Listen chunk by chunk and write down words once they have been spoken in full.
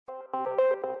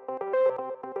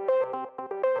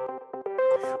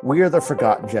We are the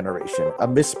forgotten generation, a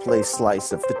misplaced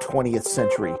slice of the 20th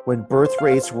century when birth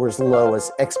rates were as low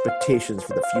as expectations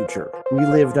for the future. We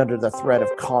lived under the threat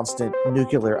of constant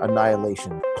nuclear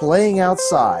annihilation, playing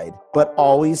outside, but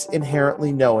always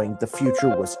inherently knowing the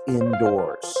future was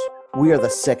indoors. We are the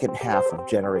second half of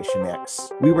Generation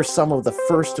X. We were some of the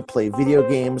first to play video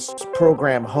games,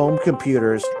 program home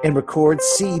computers, and record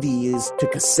CDs to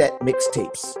cassette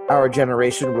mixtapes. Our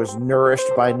generation was nourished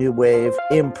by new wave,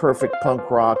 imperfect punk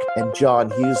rock, and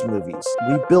John Hughes movies.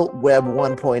 We built Web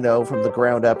 1.0 from the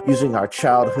ground up using our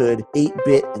childhood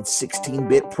 8-bit and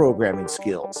 16-bit programming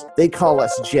skills. They call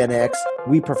us Gen X.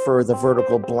 We prefer the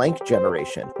vertical blank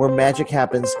generation, where magic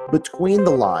happens between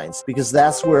the lines, because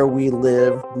that's where we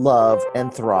live, love,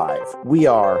 and thrive. We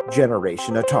are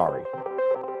Generation Atari.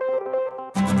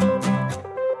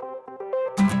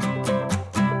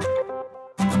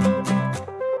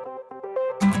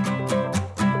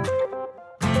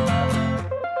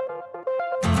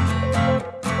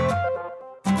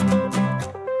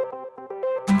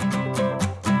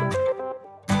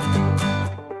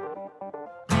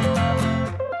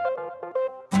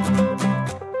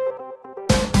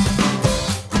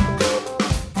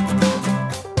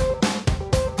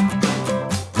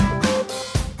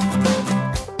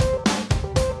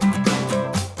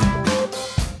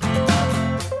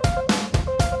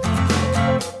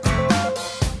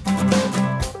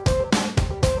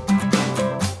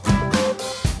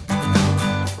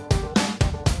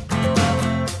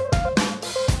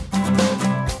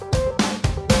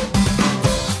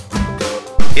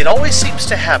 It always seems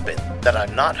to happen that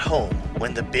I'm not home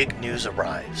when the big news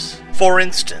arrives. For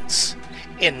instance,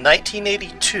 in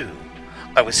 1982,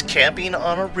 I was camping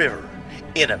on a river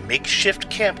in a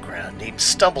makeshift campground named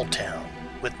Stumbletown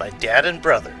with my dad and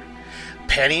brother,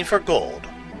 panning for gold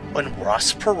when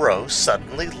Ross Perot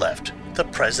suddenly left the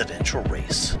presidential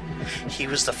race. He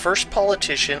was the first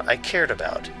politician I cared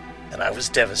about, and I was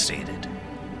devastated.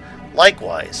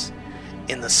 Likewise,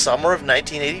 in the summer of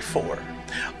 1984,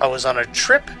 I was on a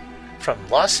trip from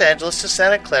Los Angeles to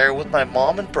Santa Clara with my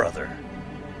mom and brother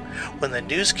when the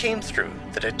news came through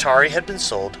that Atari had been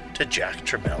sold to Jack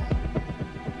Tramiel.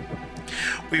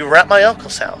 We were at my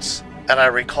uncle's house, and I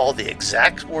recall the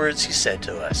exact words he said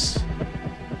to us.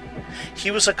 He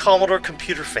was a Commodore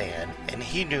computer fan, and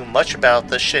he knew much about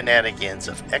the shenanigans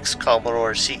of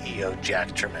ex-Commodore CEO Jack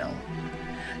Tramiel.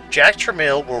 Jack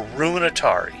Tramiel will ruin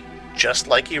Atari, just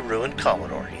like he ruined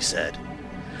Commodore, he said.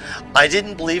 I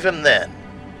didn't believe him then,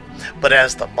 but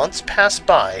as the months passed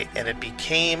by and it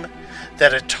became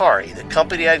that Atari, the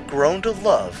company I'd grown to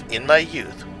love in my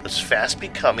youth, was fast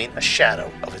becoming a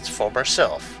shadow of its former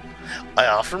self, I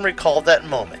often recall that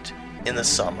moment in the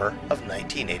summer of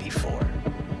 1984.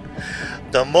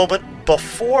 The moment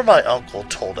before my uncle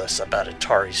told us about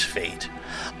Atari's fate,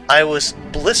 I was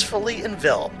blissfully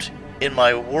enveloped in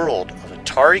my world of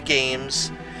Atari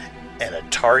games and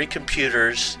Atari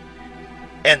computers,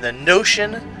 and the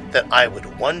notion that I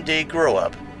would one day grow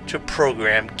up to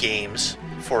program games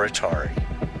for Atari.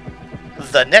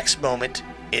 The next moment,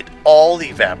 it all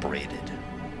evaporated.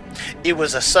 It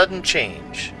was a sudden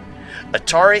change.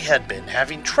 Atari had been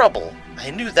having trouble, I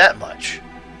knew that much.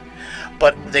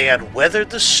 But they had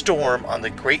weathered the storm on the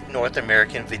great North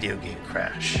American video game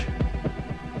crash.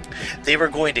 They were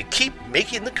going to keep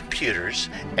making the computers,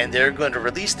 and they were going to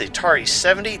release the Atari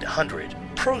 7800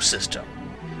 Pro system.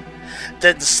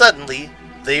 Then suddenly,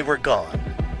 they were gone.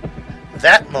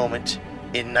 That moment,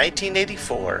 in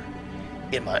 1984,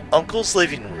 in my uncle's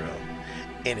living room,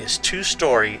 in his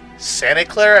 2-story Santa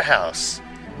Clara house,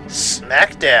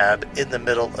 smack dab in the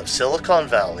middle of Silicon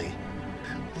Valley,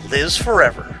 lives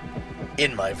forever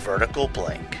in my vertical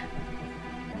blank.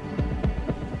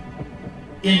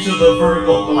 Into the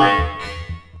vertical blank.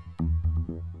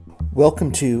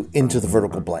 Welcome to Into the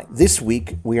Vertical Blank. This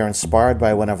week, we are inspired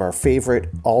by one of our favorite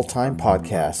all-time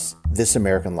podcasts, This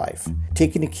American Life.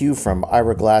 Taking a cue from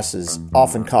Ira Glass's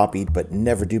often copied but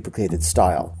never duplicated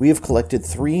style, we have collected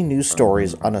 3 news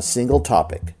stories on a single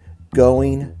topic: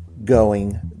 going,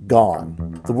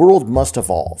 gone. The world must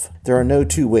evolve. There are no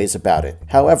two ways about it.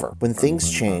 However, when things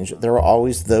change, there are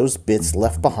always those bits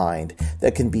left behind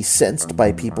that can be sensed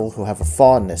by people who have a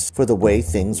fondness for the way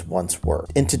things once were.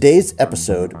 In today's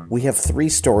episode, we have 3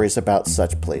 stories about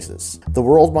such places. The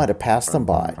world might have passed them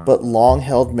by, but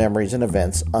long-held memories and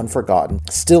events, unforgotten,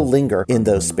 still linger in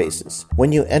those spaces.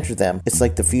 When you enter them, it's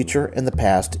like the future and the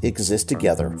past exist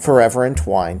together, forever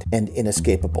entwined and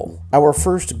inescapable. Our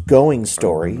first going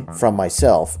story, from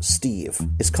myself, Steve,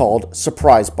 is called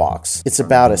Surprise Box. It's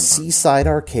about a seaside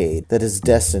arcade that is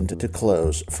destined to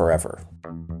close forever.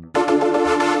 Into the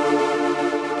vertical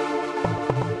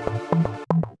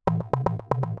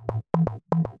blank.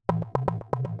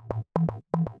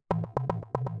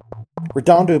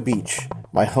 Redondo Beach,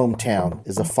 my hometown,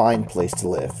 is a fine place to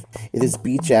live. It has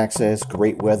beach access,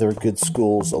 great weather, good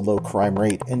schools, a low crime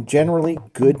rate, and generally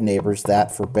good neighbors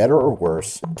that, for better or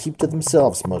worse, keep to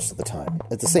themselves most of the time.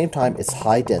 At the same time, it's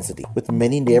high density, with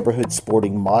many neighborhoods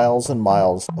sporting miles and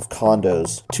miles of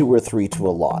condos, 2 or 3 to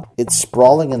a lot. It's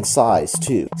sprawling in size,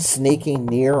 too, snaking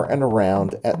near and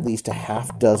around at least a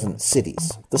half dozen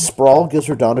cities. The sprawl gives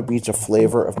Redondo Beach a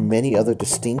flavor of many other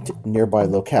distinct nearby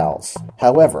locales.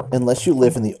 However, unless you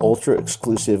live in the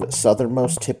ultra-exclusive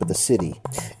southernmost tip of the city,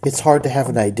 it's hard to have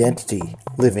an identity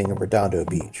living in Redondo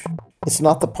Beach. It's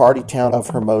not the party town of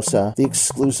Hermosa, the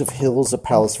exclusive hills of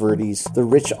Palos Verdes, the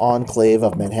rich enclave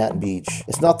of Manhattan Beach.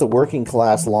 It's not the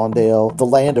working-class Lawndale, the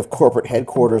land of corporate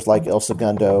headquarters like El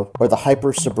Segundo, or the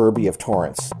hyper-suburbia of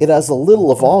Torrance. It has a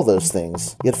little of all those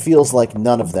things, yet feels like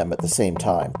none of them at the same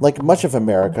time. Like much of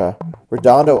America,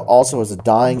 Redondo also has a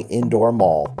dying indoor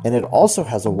mall, and it also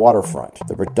has a waterfront,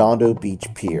 the Redondo Beach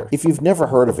Pier. If you've never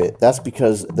heard of it, that's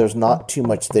because there's not too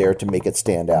much there to make it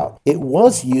stand out. It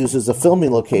was used as a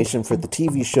filming location for the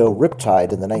TV show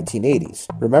Riptide in the 1980s.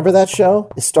 Remember that show?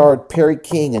 It starred Perry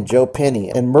King and Joe Penny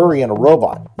and Murray and a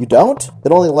robot. You don't?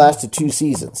 It only lasted 2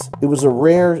 seasons. It was a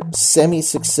rare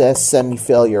semi-success,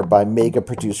 semi-failure by mega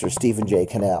producer Stephen J.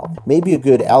 Cannell. Maybe a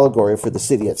good allegory for the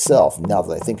city itself, now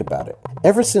that I think about it.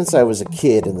 Ever since I was a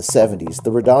kid in the 70s, the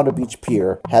Redondo Beach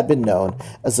Pier had been known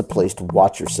as a place to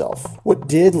watch yourself. What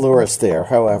did lure us there,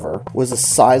 however, was a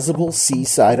sizable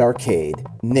seaside arcade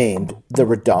named the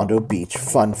Redondo Beach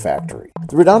Fun Factory.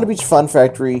 The Redondo Beach Fun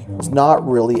Factory is not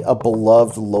really a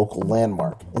beloved local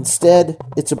landmark. Instead,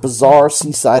 it's a bizarre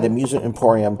seaside amusement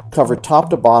emporium covered top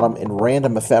to bottom in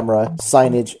random ephemera,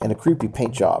 signage, and a creepy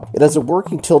paint job. It has a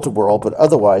working tilt-a-whirl, but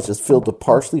otherwise is filled with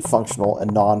partially functional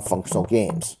and non-functional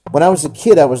games. When I was a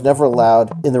kid, I was never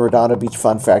allowed in the Redondo Beach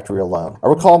Fun Factory alone. I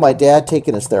recall my dad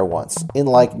taking us there once, in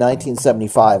like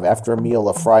 1975, after a meal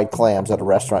of fried clams at a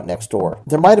restaurant next door.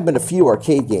 There might have been a few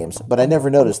arcade games, but I never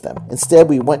noticed them. Instead,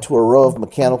 we went to a row of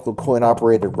mechanical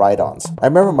coin-operated ride-ons. I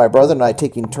remember my brother and I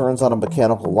taking turns on a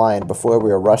mechanical lion before we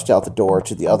were rushed out the door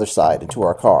to the other side into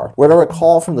our car. What I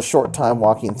recall from the short time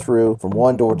walking through from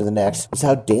one door to the next was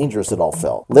how dangerous it all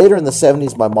felt. Later in the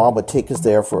 70s, my mom would take us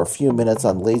there for a few minutes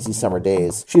on lazy summer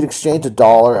days. She'd exchange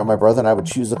 $1, and my brother and I would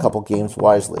choose a couple games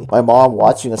wisely, my mom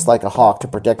watching us like a hawk to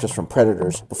protect us from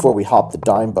predators before we hopped the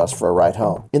dime bus for a ride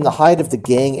home. In the height of the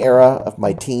gang era of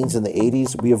my teens in the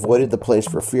 80s, we avoided the place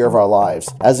for fear of our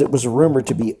lives, as it was rumored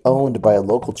to be owned by a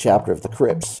local chapter of the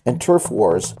Crips, and turf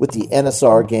wars with the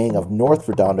NSR gang of North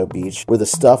Redondo Beach were the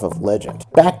stuff of legend.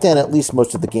 Back then, at least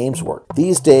most of the games worked.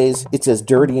 These days, it's as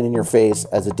dirty and in your face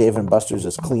as a Dave & Buster's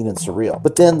is clean and surreal.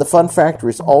 But then, the Fun Factory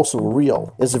is also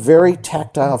real. It has a very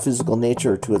tactile physical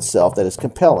nature to itself that is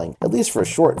compelling, at least for a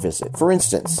short visit. For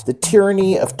instance, the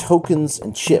tyranny of tokens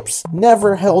and chips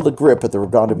never held a grip at the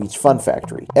Redondo Beach Fun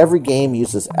Factory. Every game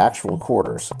uses actual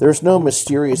quarters. There's no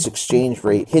mysterious exchange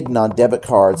rate hidden on debit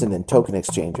cards and in token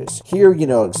exchanges. Here, you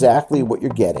know exactly what you're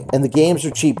getting. And the games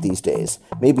are cheap these days,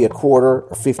 maybe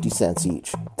 $0.25 or 50 cents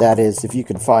each. That is, if you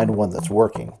can find one that's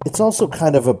working. It's also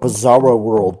kind of a bizarro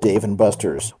world, Dave &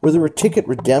 Buster's, where there are ticket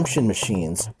redemption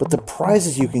machines, but the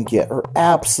prizes you can get are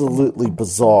absolutely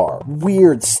bizarre.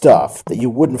 Weird stuff that you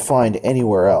wouldn't find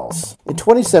anywhere else. In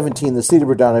 2017, the city of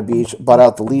Redondo Beach bought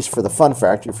out the lease for the Fun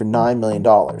Factory for $9 million,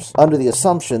 under the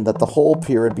assumption that the whole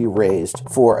pier would be raised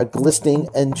for a glistening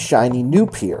and shiny new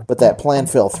pier, but that plan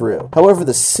fell through. However,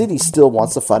 the city still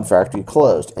wants the Fun Factory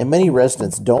closed, and many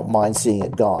residents don't mind seeing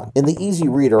it gone. In the Easy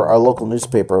Reader, our local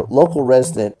newspaper, local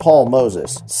resident Paul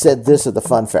Moses said this of the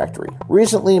Fun Factory.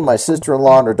 Recently, my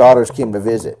sister-in-law and her daughters came to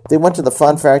visit. They went to the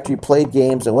Fun Factory, played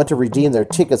games, and went to redeem their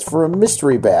tickets for a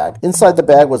mystery bag. Inside the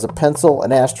bag was a pencil,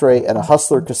 an ashtray, and a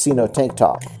Hustler Casino tank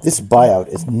top. This buyout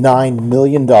is $9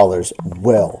 million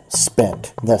well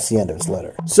spent. That's the end of his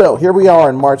letter. So, here we are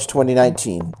in March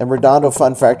 2019, and Redondo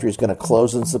Fun Factory is going to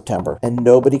close in September, and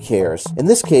nobody cares. In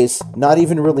this case, not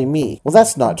even really me. Well,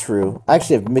 that's not true. I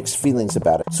actually have mixed feelings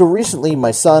about it. So recently,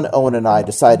 my son Owen and I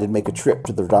decided to make a trip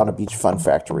to the Redondo Beach Fun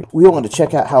Factory. We wanted to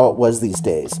check out how it was these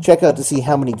days, check out to see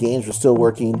how many games were still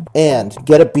working, and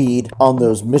get a bead on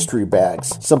those mystery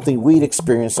bags, something we'd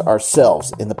experienced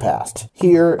ourselves in the past.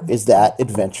 Here is that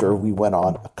adventure we went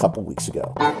on a couple weeks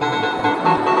ago.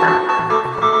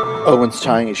 Owen's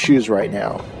tying his shoes right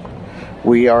now.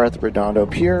 We are at the Redondo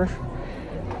Pier,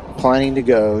 planning to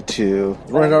go to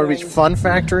the Redondo Beach Fun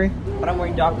Factory. But I'm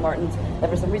wearing Doc Martens, and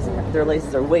for some reason their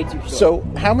laces are way too short. So,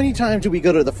 how many times did we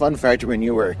go to the Fun Factory when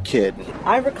you were a kid?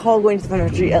 I recall going to the Fun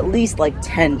Factory at least like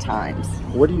 10 times.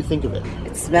 What do you think of it?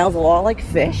 It smells a lot like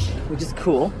fish, which is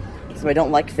cool, so I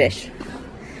don't like fish.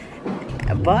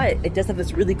 But it does have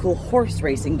this really cool horse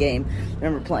racing game. I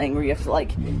remember playing where you have to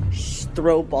like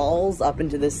throw balls up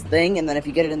into this thing, and then if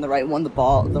you get it in the right one, the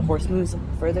horse moves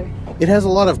further. It has a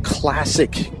lot of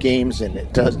classic games in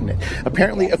it, doesn't it?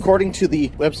 Apparently, according to the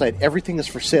website, everything is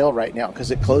for sale right now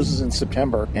because it closes in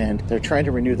September, and they're trying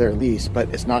to renew their lease, but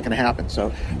it's not going to happen.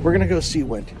 So we're going to go see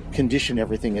what condition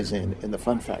everything is in the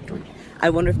Fun Factory. I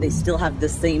wonder if they still have the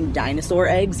same dinosaur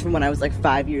eggs from when I was like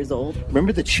 5 years old.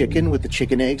 Remember the chicken with the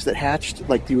chicken eggs that hatched?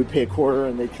 Like you would pay $0.25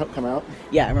 and they'd come out?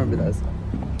 Yeah, I remember those.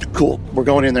 Cool. We're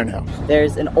going in there now.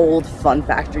 There's an old Fun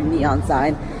Factory neon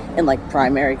sign in like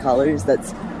primary colors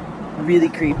that's really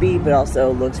creepy, but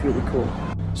also looks really cool.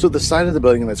 So the side of the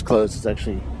building that's closed is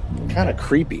actually kind of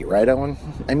creepy, right, Owen?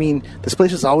 I mean, this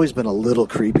place has always been a little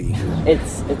creepy.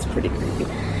 It's pretty creepy.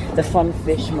 The Fun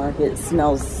Fish Market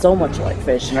smells so much like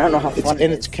fish, and I don't know how fun it is.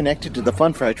 And it's connected to the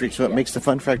Fun Factory, so it makes the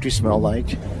Fun Factory smell like...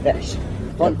 fish.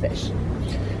 Fun fish.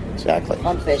 Exactly.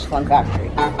 Fun Fish, Fun Factory.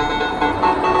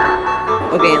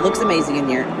 Okay, it looks amazing in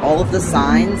here. All of the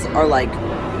signs are like,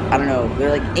 I don't know,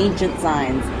 they're like ancient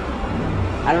signs.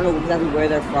 I don't know exactly where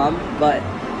they're from, but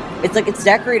it's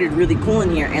decorated really cool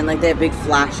in here, and like they have big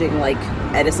flashing like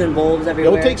Edison bulbs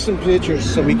everywhere. We'll take some pictures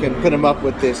so we can put them up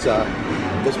with this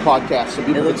podcast so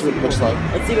people can see what it looks like.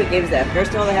 Let's see what games they have.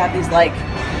 First of all, they have these like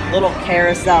little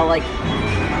carousel, like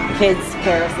kids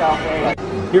carousel thing.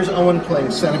 Here's Owen playing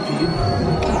Centipede.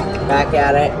 Back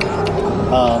at it.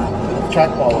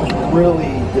 Trackball was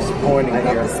really disappointing I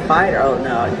got here. the spider. Oh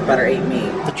no, you better ate me.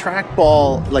 The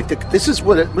trackball, like this is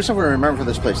what I remember for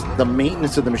this place. The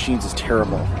maintenance of the machines is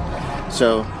terrible.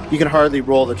 So you can hardly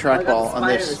roll the trackball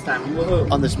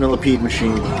on this millipede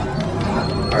machine.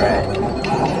 All right.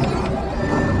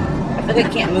 I think I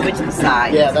can't move it to the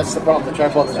side. Yeah, that's the problem. The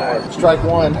trackball doesn't work. Strike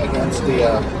one against the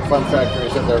Fun Factory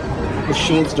is that their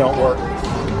machines don't work.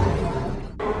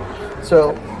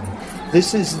 So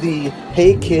this is the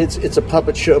 "Hey kids, it's a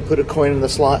puppet show. Put a coin in the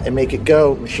slot and make it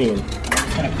go" machine.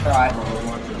 I'm gonna cry.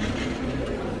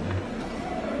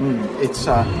 It's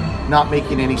not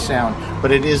making any sound,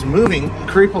 but it is moving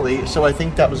creepily. So I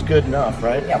think that was good enough,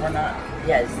 right? Yeah, we're not.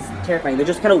 Yeah, this is terrifying. They're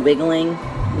just kind of wiggling,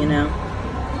 you know.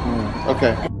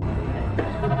 Okay.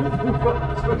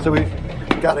 So we've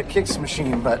got a kicks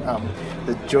machine, but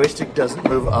the joystick doesn't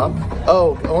move up.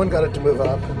 Oh, Owen got it to move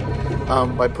up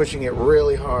by pushing it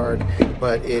really hard,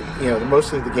 but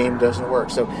mostly the game doesn't work.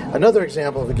 So another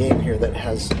example of a game here that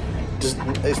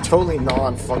is totally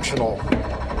non-functional.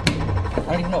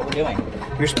 I don't even know what we're doing.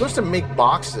 You're supposed to make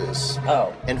boxes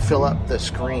and fill up the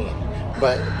screen,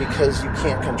 but because you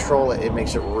can't control it, it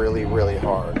makes it really, really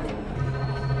hard.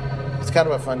 It's kind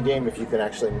of a fun game if you can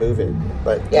actually move it,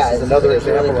 but this is another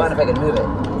example really fun if I can move it.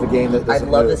 of a game that doesn't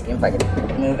I'd love move. this game if I could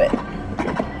move it.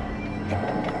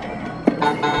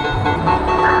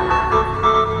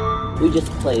 We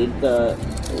just played the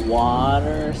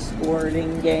water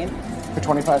squirting game. For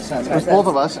 25 cents. It was 25 both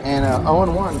of us, and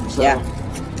Owen won, so Yeah.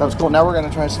 that was cool. Now we're going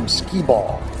to try some skee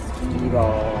ball.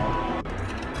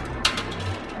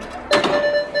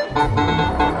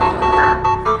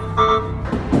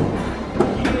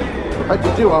 How'd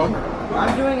you do, Owen?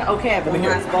 I'm doing okay. I've been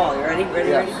last ball. You ready?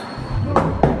 Ready?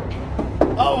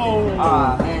 Oh!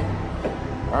 Man.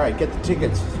 All right, get the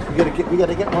tickets. We gotta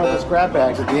get one of those grab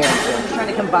bags at the end. We're trying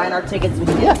to combine our tickets with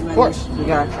Yeah, of course. We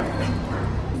got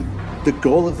The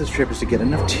goal of this trip is to get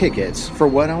enough tickets for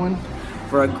what, Owen?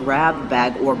 for a grab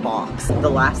bag or box. The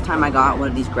last time I got one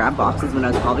of these grab boxes when I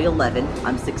was probably 11.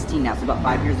 I'm 16 now, so about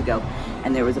 5 years ago.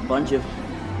 And there was a bunch of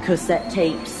cassette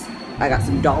tapes. I got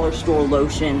some dollar store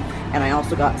lotion, and I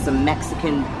also got some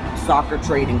Mexican soccer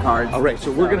trading cards. All right,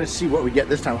 so we're gonna see what we get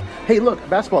this time. Hey, look, a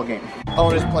basketball game.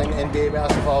 Owen is playing an NBA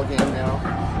basketball game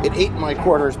now. It ate my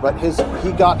quarters, but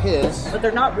he got his. But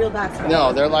they're not real basketball.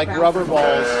 No, they're like rubber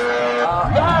balls.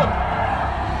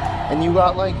 And you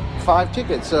got like 5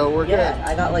 tickets, so we're Yeah, good.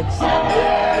 I got like 6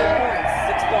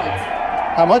 points.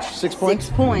 How much? 6 points?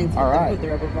 6 points. All right. With the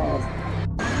rubber balls.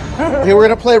 Hey, we're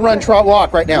gonna play run, trot,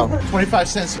 walk right now. 25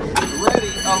 cents.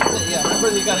 Ready? Oh, yeah. Remember,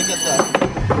 you gotta get so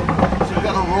you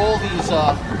gotta roll these. Won.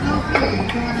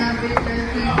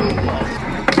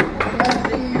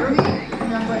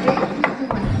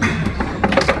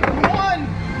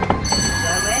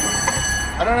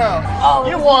 I don't know. Oh,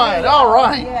 you won. All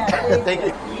right. Yeah, Thank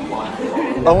you.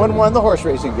 Owen won the horse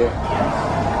racing game.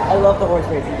 I love the horse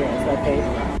racing game. It's my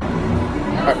favorite.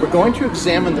 All right, we're going to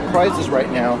examine the prizes right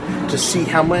now to see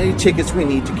how many tickets we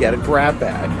need to get a grab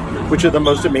bag, which are the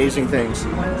most amazing things.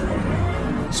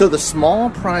 So the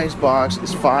small prize box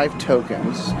is 5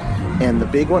 tokens, and the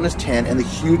big one is 10, and the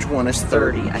huge one is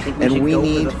 30. I think we should go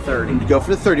for the 30. We need to go for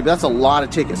the 30, but that's a lot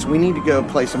of tickets. We need to go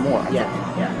play some more. Yeah.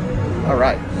 All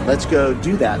right, let's go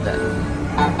do that then.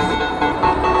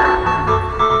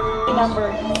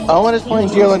 Owen is playing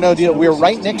Deal or No Deal. We're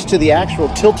right next to the actual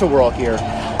Tilt-A-Whirl here.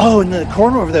 Oh, in the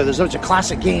corner over there, there's a bunch of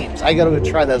classic games. I gotta go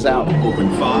try those out. Open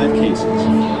 5 cases.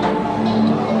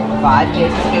 5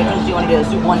 cases. Okay, which ones do you want to do?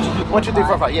 Let's do 1, 2, 3, 4, 1, 2, 3,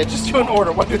 4, 5. Yeah, just do an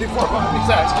order. 1, 2, 3, 4, 5.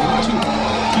 Exactly. 2.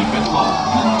 Keep it low.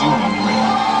 Do not break.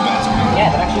 That's Yeah,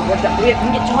 that actually worked out. We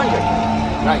can get 200.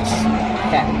 Nice.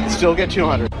 Okay. Still get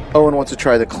 200. Owen wants to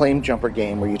try the claim jumper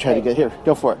game where you try to get here.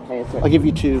 Go for it. Okay, sir. I'll give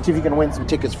you 2. See if you can win some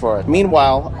tickets for it.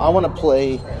 Meanwhile, I want to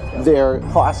play their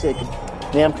classic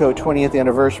Namco 20th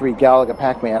anniversary Galaga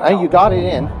Pac-Man. You got it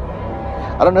in.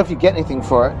 I don't know if you get anything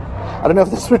for it. I don't know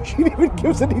if this machine even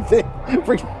gives anything.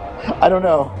 I don't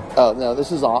know. Oh, no,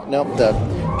 this is all. No, the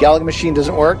Galaga machine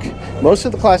doesn't work. Most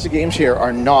of the classic games here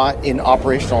are not in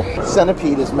operational.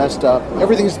 Centipede is messed up.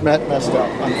 Everything's messed up,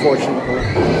 unfortunately.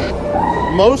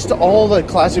 Most all the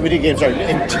classic video games are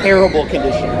in terrible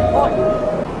condition.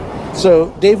 So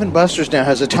Dave & Buster's now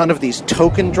has a ton of these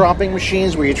token dropping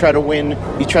machines where you try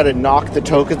to knock the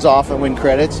tokens off and win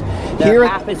credits. They're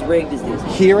half as rigged as these.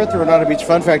 Here at the Redondo Beach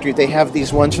Fun Factory, they have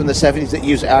these ones from the 70s that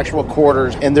use actual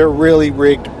quarters, and they're really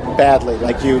rigged badly.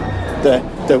 Like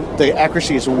the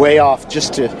accuracy is way off.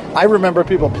 I remember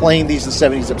people playing these in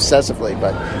the 70s obsessively,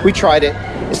 but we tried it.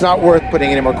 It's not worth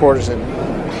putting any more quarters in.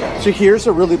 So here's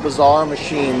a really bizarre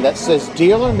machine that says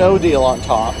Deal or No Deal on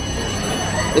top.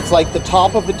 It's like the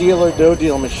top of a Deal or No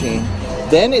Deal machine.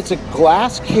 Then it's a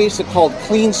glass case called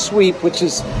Clean Sweep, which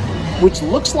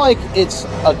looks like it's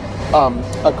a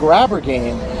grabber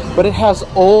game, but it has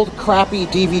old crappy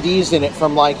DVDs in it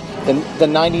from like the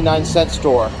 99-cent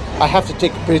store. I have to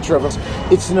take a picture of it.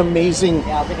 It's an amazing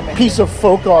piece of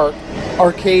folk art,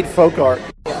 arcade folk art.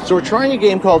 So we're trying a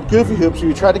game called Goofy Hoops where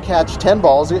you try to catch 10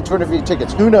 balls and get 250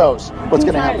 tickets. Who knows what's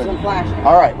going to happen?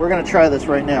 All right, we're going to try this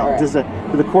right now. Right. Do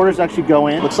the quarters actually go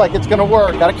in? Looks like it's going to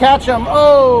work. Got to catch them.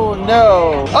 Oh,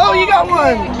 no. Oh, you got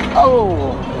one.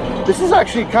 Oh, this is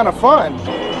actually kind of fun.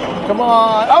 Come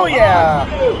on. Oh, yeah.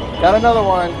 Got another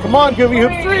one. Come on, Goofy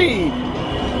Hoops 3.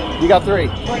 You got 3.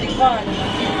 Pretty fun.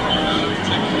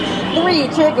 3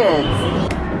 tickets.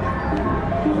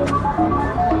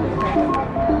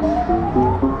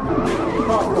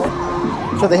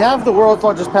 So they have the world's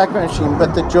largest Pac-Man machine,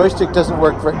 but the joystick doesn't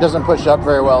push up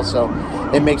very well, so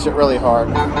it makes it really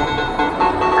hard.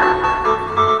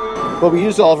 Well, we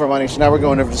used all of our money, so now we're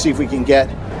going over to see if we can get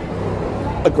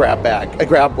a grab bag.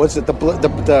 What's it? The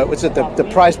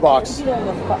prize box.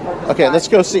 Okay, let's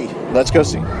go see.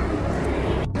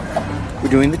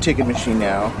 We're doing the ticket machine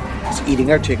now. It's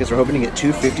eating our tickets. We're hoping to get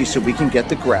 250 so we can get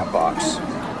the grab box.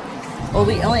 Well,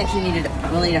 we only need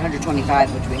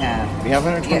 125, which we have. We have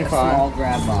 125. Get a small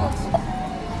grab box.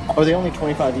 Are they only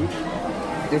 25 each?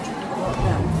 They're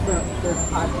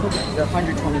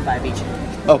 125 each.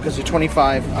 Oh, because they're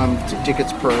 25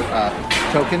 tickets per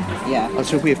token? Yeah. Oh,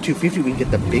 so if we have 250, we can get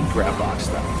the big grab box,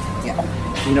 though. Yeah.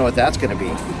 You know what that's going to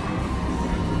be?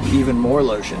 Even more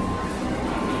lotion.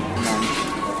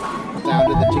 Down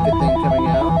to the ticket thing coming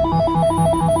out.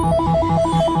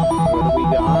 What do we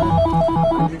got?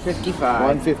 155.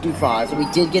 155. So we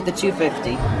did get the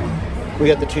 250. We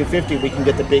got the 250. We can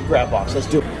get the big grab box. Let's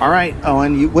do it. All right,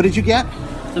 Owen, what did you get?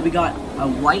 So we got a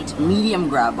white medium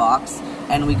grab box,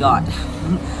 and we got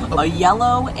a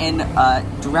yellow and a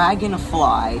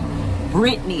dragonfly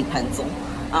Brittany pencil.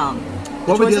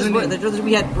 What were the other names?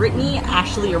 We had Brittany,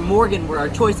 Ashley, or Morgan were our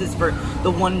choices for the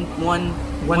one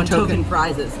token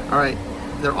prizes. All right.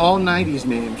 They're all 90s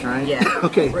names, right? Yeah.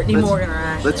 Okay. Brittany, Morgan, or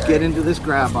Ashley. Let's get into this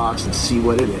grab box and see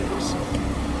what it is.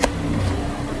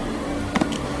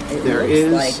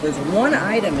 There's one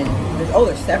item in.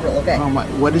 There's several. Okay. Oh my!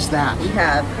 What is that? We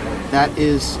have. That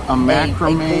is a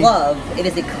macrame a glove. It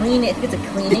is a clean. I think it's a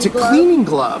cleaning glove. It's a cleaning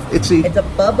glove. It's a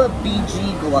Bubba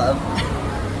BG glove.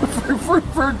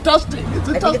 for dusting. I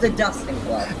think it's a dusting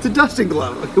glove. It's a dusting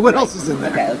glove. What else is in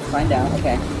there? Okay, let's find out.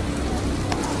 Okay.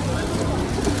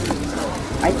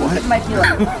 I think it might be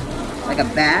like a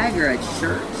bag or a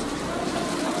shirt.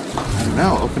 I don't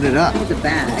know. Open it up. I think it's a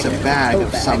bag. It's a bag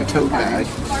of some tote bag.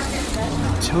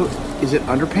 Is it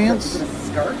underpants? Is it a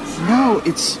skirt? No,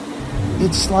 it's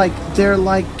like they're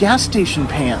like gas station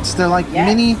pants. They're like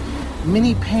mini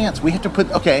pants. We have to put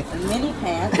Mini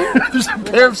pants. There's a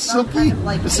pair of silky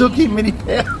mini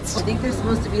pants. I think they're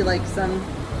supposed to be like some.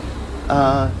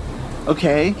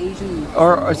 Okay. Asian.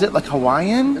 Or is it like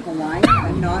Hawaiian? Hawaiian?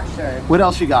 I'm not sure. What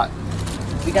else you got?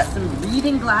 We got some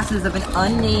reading glasses of an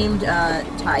unnamed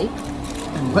type.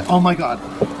 And oh my god.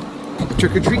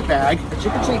 Trick or treat bag. A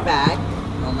trick or treat bag.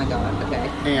 Oh my god, okay.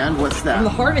 And what's that? From the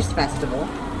Harvest Festival.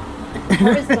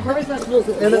 The Harvest Festival is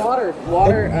the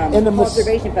water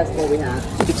conservation festival we have.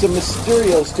 It's a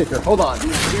Mysterio sticker. Hold on.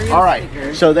 All right.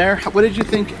 Sticker. So there. What did you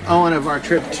think, Owen, of our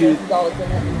trip to? This is all that's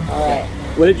in it. All right.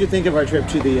 What did you think of our trip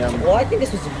to the? Well, I think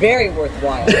this was very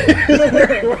worthwhile. We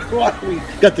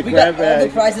got the We grab got all the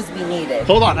bag. prizes we needed.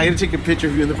 Hold on, I got to take a picture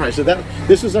of you in the prize. So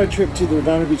this was our trip to the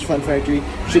Redondo Beach Fun Factory.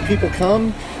 Should people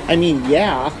come? I mean,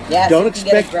 yeah. Yeah, Don't so you can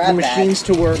get a expect the grab bag. machines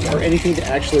to work or anything to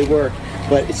actually work,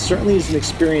 but it certainly is an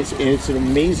experience, and it's an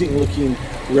amazing looking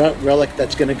relic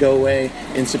that's going to go away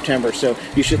in September. So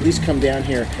you should at least come down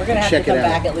here We're gonna and have check to come it out.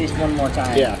 back at least one more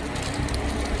time. Yeah.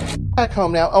 Back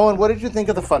home now. Owen, what did you think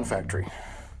of the Fun Factory?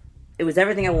 It was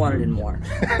everything I wanted and more.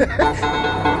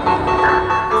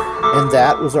 And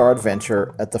that was our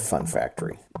adventure at the Fun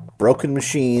Factory. Broken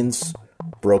machines,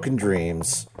 broken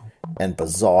dreams, and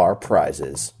bizarre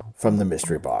prizes from the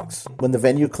mystery box. When the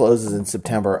venue closes in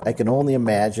September, I can only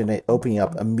imagine it opening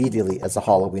up immediately as a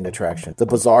Halloween attraction. The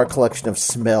bizarre collection of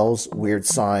smells, weird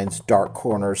signs, dark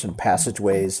corners and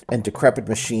passageways, and decrepit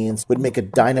machines would make a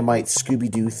Dynamite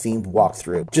Scooby-Doo themed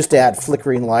walkthrough. Just add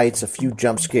flickering lights, a few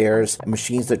jump scares, and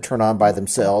machines that turn on by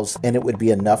themselves, and it would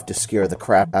be enough to scare the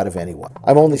crap out of anyone.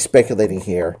 I'm only speculating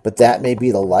here, but that may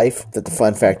be the life that the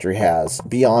Fun Factory has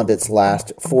beyond its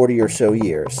last 40 or so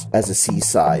years as a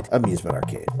seaside amusement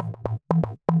arcade.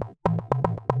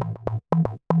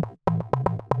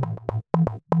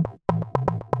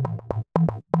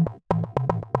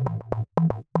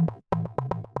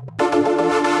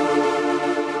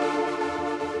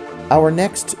 Our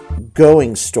next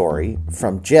going story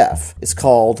from Jeff is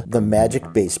called The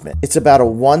Magic Basement. It's about a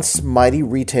once mighty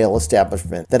retail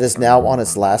establishment that is now on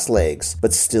its last legs,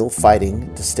 but still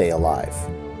fighting to stay alive.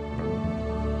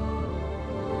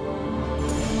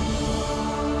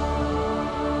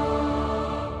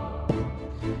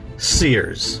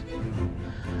 Sears.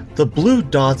 The blue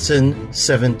Datsun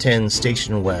 710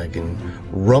 station wagon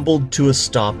rumbled to a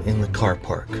stop in the car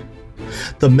park.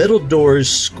 The metal doors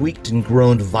squeaked and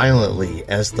groaned violently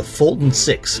as the Fulton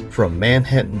Six from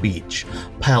Manhattan Beach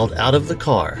piled out of the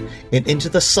car and into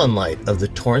the sunlight of the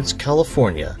Torrance,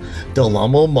 California Del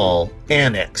Amo Mall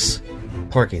Annex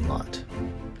parking lot.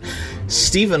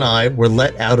 Steve and I were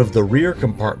let out of the rear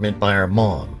compartment by our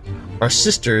mom. Our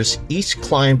sisters each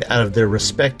climbed out of their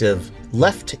respective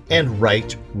left and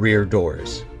right rear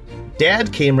doors.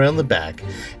 Dad came around the back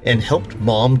and helped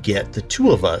Mom get the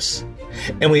two of us,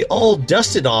 and we all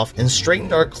dusted off and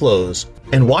straightened our clothes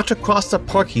and walked across the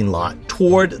parking lot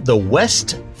toward the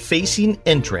west-facing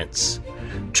entrance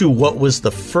to what was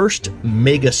the first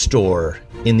mega store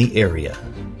in the area.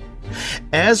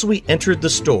 As we entered the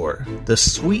store, the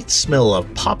sweet smell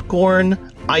of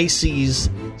popcorn, ices,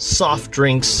 soft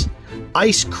drinks,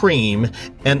 ice cream,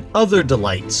 and other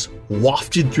delights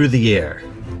wafted through the air.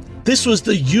 This was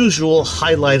the usual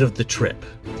highlight of the trip.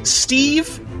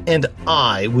 Steve and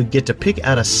I would get to pick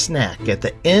out a snack at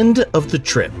the end of the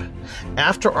trip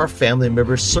after our family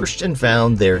members searched and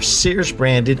found their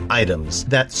Sears-branded items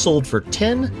that sold for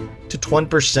 10 to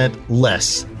 20%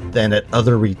 less than at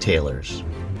other retailers.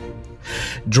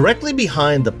 Directly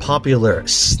behind the popular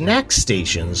snack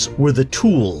stations were the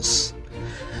tools.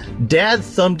 Dad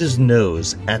thumbed his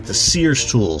nose at the Sears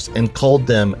tools and called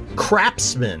them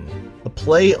Craftsman, a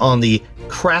play on the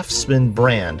Craftsman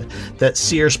brand that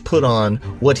Sears put on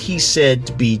what he said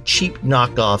to be cheap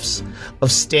knockoffs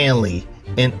of Stanley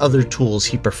and other tools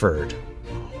he preferred.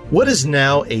 What is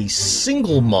now a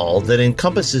single mall that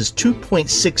encompasses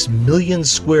 2.6 million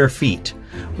square feet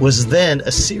was then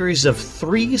a series of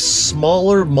 3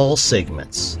 smaller mall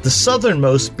segments, the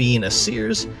southernmost being a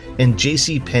Sears and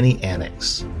JCPenney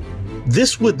annex.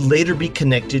 This would later be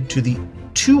connected to the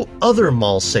 2 other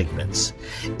mall segments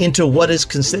into what is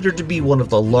considered to be one of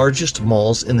the largest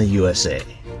malls in the USA.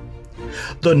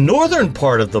 The northern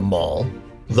part of the mall,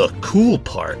 the cool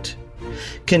part,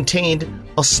 contained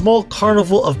a small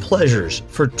carnival of pleasures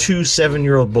for 2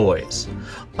 7-year-old boys,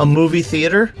 a movie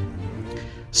theater,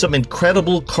 some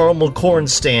incredible caramel corn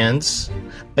stands,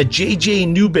 a J.J.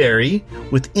 Newberry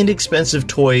with inexpensive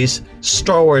toys,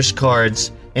 Star Wars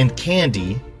cards, and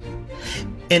candy,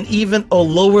 and even a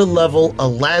lower-level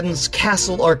Aladdin's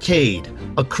Castle arcade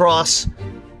across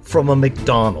from a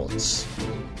McDonald's.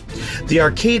 The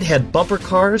arcade had bumper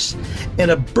cars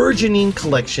and a burgeoning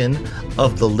collection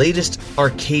of the latest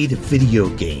arcade video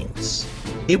games.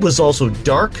 It was also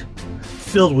dark,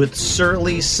 filled with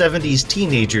surly 70s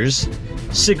teenagers,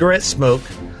 cigarette smoke,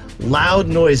 loud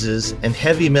noises, and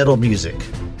heavy metal music.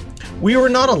 We were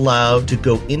not allowed to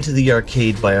go into the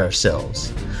arcade by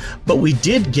ourselves, but we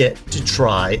did get to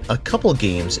try a couple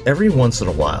games every once in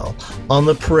a while on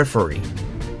the periphery.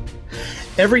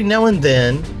 Every now and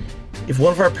then, if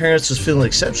one of our parents was feeling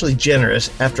exceptionally generous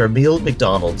after a meal at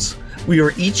McDonald's, we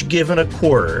were each given a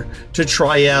quarter to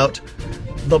try out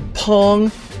the Pong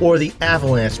or the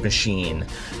Avalanche machine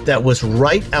that was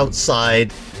right outside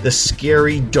the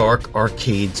scary, dark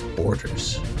arcade's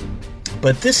borders.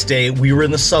 But this day, we were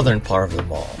in the southern part of the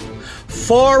mall,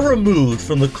 far removed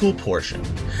from the cool portion,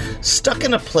 stuck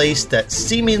in a place that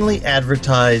seemingly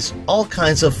advertised all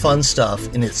kinds of fun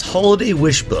stuff in its holiday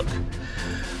wish book,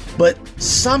 but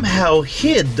somehow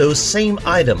hid those same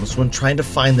items when trying to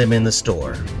find them in the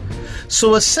store.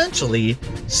 So essentially,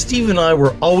 Steve and I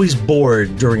were always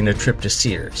bored during a trip to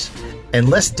Sears,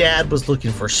 unless Dad was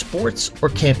looking for sports or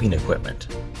camping equipment.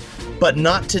 But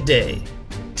not today.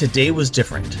 Today was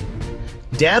different.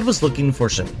 Dad was looking for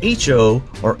some HO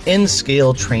or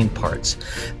N-scale train parts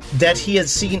that he had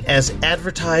seen as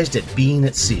advertised at Being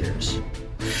at Sears.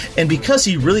 And because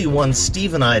he really wanted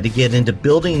Steve and I to get into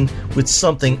building with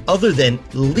something other than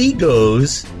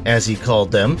Legos, as he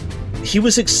called them, he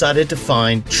was excited to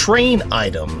find train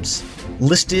items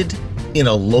listed in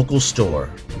a local store.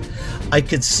 I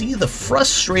could see the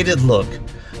frustrated look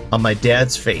on my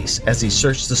dad's face as he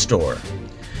searched the store,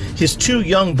 his two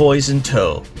young boys in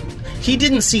tow. He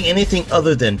didn't see anything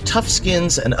other than tough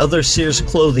skins and other Sears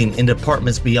clothing in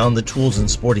departments beyond the tools and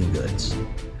sporting goods.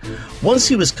 Once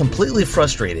he was completely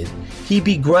frustrated, he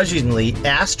begrudgingly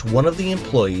asked one of the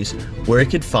employees where he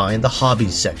could find the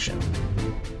hobbies section.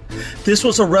 This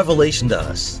was a revelation to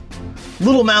us.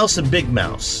 Little Mouse and Big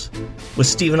Mouse, which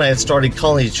Steve and I had started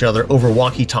calling each other over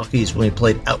walkie-talkies when we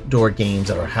played outdoor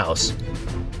games at our house.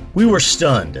 We were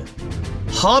stunned.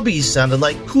 Hobbies sounded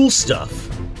like cool stuff.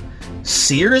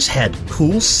 Sears had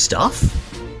cool stuff?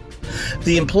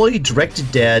 The employee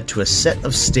directed Dad to a set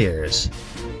of stairs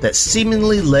that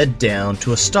seemingly led down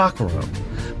to a stock room,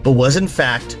 but was in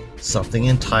fact something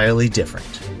entirely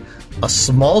different. A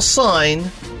small sign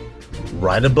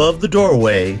right above the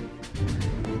doorway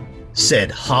said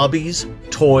Hobbies,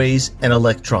 Toys, and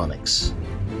Electronics.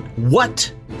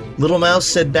 What? Little Mouse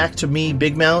said back to me,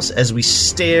 Big Mouse, as we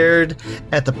stared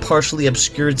at the partially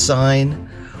obscured sign.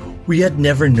 We had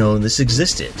never known this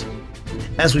existed.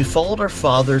 As we followed our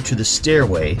father to the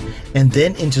stairway and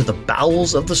then into the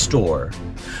bowels of the store,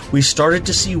 we started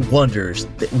to see wonders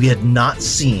that we had not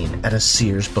seen at a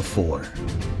Sears before.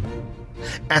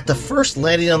 At the first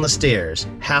landing on the stairs,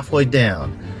 halfway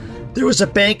down, there was a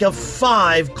bank of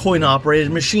 5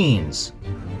 coin-operated machines.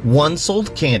 One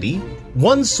sold candy,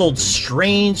 one sold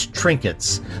strange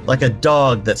trinkets like a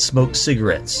dog that smoked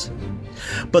cigarettes,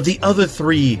 but the other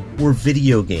 3 were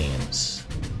video games.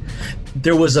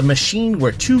 There was a machine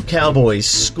where 2 cowboys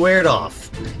squared off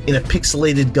in a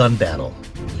pixelated gun battle.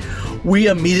 We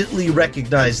immediately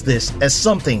recognized this as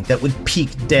something that would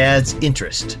pique Dad's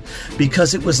interest,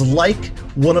 because it was like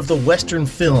one of the Western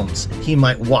films he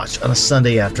might watch on a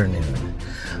Sunday afternoon.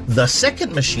 The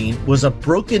second machine was a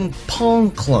broken Pong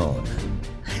clone.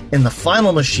 And the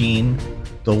final machine,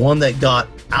 the one that got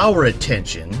our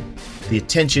attention, the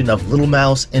attention of Little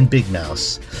Mouse and Big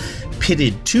Mouse,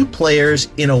 pitted 2 players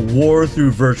in a war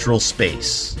through virtual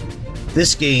space.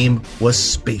 This game was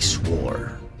Space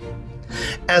War.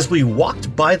 As we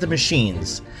walked by the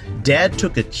machines, Dad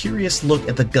took a curious look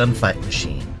at the gunfight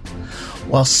machine,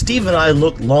 while Steve and I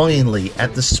looked longingly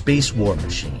at the Space War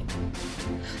machine.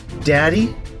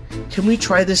 Daddy, can we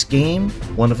try this game?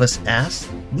 One of us asked.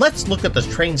 Let's look at the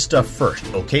train stuff first,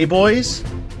 okay, boys?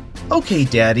 Okay,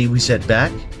 Daddy, we said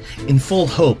back, in full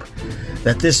hope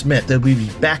that this meant that we'd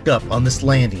be back up on this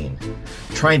landing,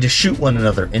 trying to shoot one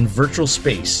another in virtual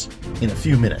space in a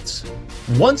few minutes.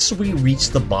 Once we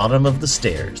reached the bottom of the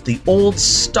stairs, the old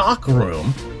stock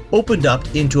room opened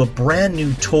up into a brand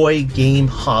new toy, game,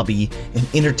 hobby, and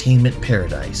entertainment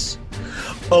paradise.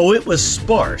 Oh, it was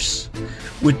sparse,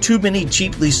 with too many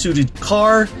cheaply suited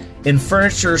car and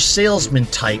furniture salesman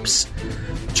types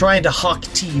trying to hawk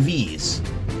TVs,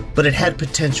 but it had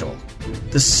potential.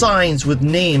 The signs with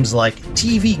names like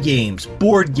TV games,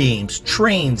 board games,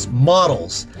 trains,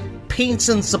 models, paints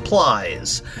and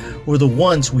supplies were the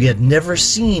ones we had never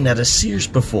seen at a Sears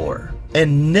before,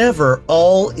 and never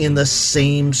all in the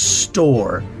same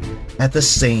store at the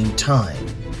same time.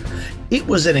 It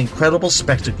was an incredible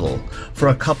spectacle for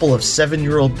a couple of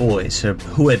 7-year-old boys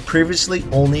who had previously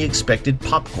only expected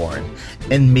popcorn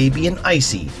and maybe an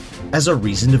icy as a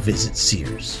reason to visit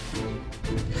Sears.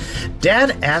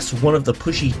 Dad asked one of the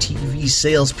pushy TV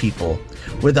salespeople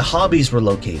where the hobbies were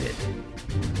located.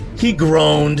 He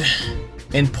groaned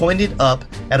and pointed up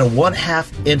at a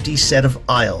 1/2 empty set of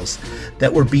aisles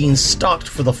that were being stocked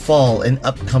for the fall and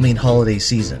upcoming holiday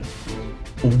season.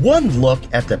 One look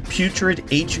at the putrid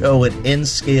HO and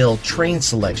N-scale train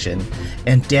selection,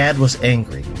 and Dad was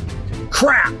angry.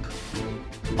 Crap!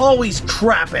 Always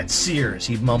crap at Sears,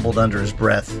 he mumbled under his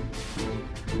breath.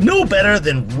 No better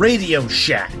than Radio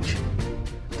Shack.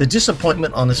 The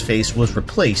disappointment on his face was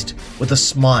replaced with a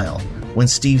smile when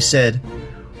Steve said,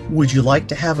 Would you like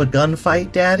to have a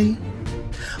gunfight, Daddy?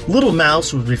 Little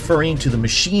Mouse was referring to the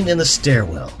machine in the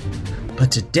stairwell,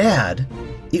 but to Dad,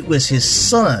 it was his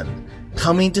son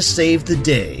coming to save the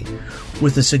day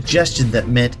with a suggestion that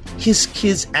meant his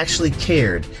kids actually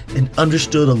cared and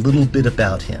understood a little bit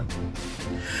about him.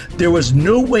 There was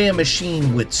no way a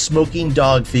machine with smoking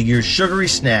dog figures, sugary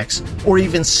snacks, or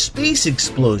even space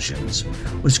explosions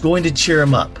was going to cheer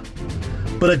him up.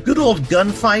 But a good old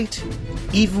gunfight,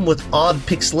 even with odd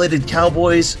pixelated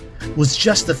cowboys, was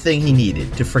just the thing he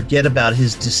needed to forget about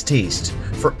his distaste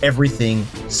for everything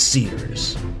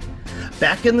Sears.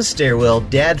 Back in the stairwell,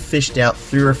 Dad fished out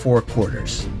 3 or 4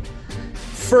 quarters.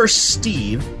 First,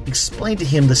 Steve explained to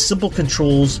him the simple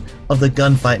controls of the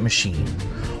gunfight machine.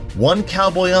 1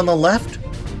 cowboy on the left,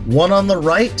 1 on the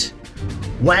right,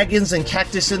 wagons and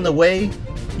cactus in the way.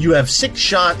 You have 6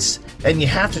 shots, and you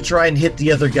have to try and hit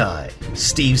the other guy,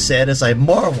 Steve said as I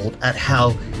marveled at how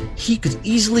he could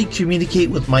easily communicate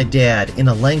with my dad in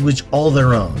a language all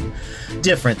their own,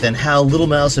 different than how Little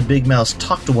Mouse and Big Mouse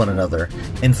talk to one another,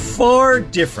 and far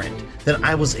different than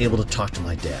I was able to talk to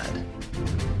my dad.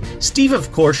 Steve,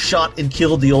 of course, shot and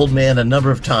killed the old man a number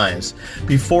of times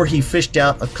before he fished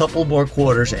out a couple more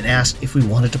quarters and asked if we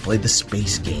wanted to play the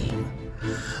space game.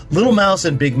 Little Mouse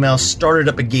and Big Mouse started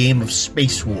up a game of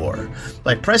Space War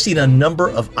by pressing a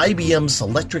number of IBM's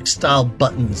Electric-style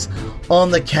buttons on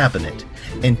the cabinet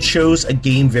and chose a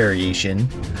game variation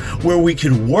where we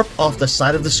could warp off the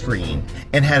side of the screen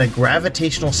and had a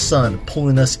gravitational sun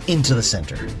pulling us into the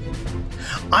center.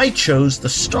 I chose the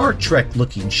Star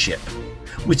Trek-looking ship,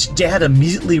 which Dad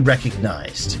immediately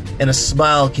recognized, and a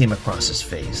smile came across his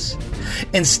face.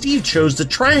 And Steve chose the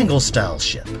triangle-style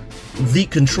ship. The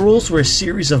controls were a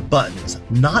series of buttons,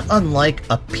 not unlike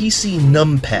a PC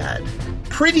numpad,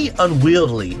 pretty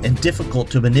unwieldy and difficult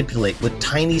to manipulate with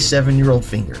tiny 7-year-old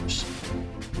fingers.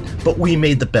 But we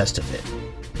made the best of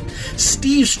it.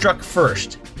 Steve struck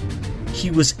first. He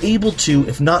was able to,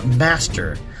 if not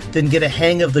master, then get a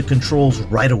hang of the controls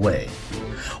right away.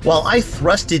 While I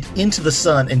thrust it into the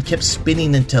sun and kept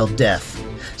spinning until death,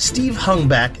 Steve hung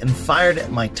back and fired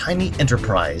at my tiny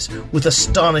Enterprise with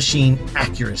astonishing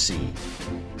accuracy.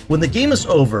 When the game was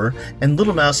over, and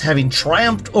Little Mouse having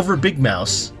triumphed over Big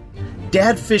Mouse,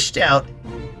 Dad fished out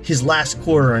his last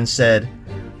quarter and said,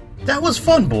 "That was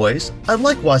fun, boys. I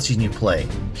like watching you play.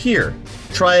 Here,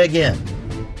 try again."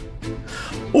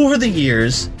 Over the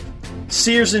years,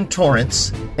 Sears and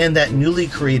Torrance and that newly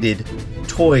created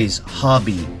Toys,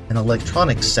 Hobby, and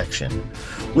Electronics section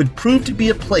would prove to be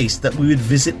a place that we would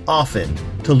visit often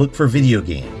to look for video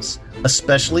games,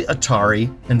 especially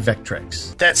Atari and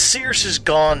Vectrex. That Sears is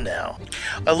gone now.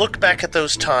 I look back at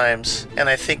those times and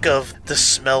I think of the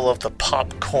smell of the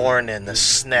popcorn and the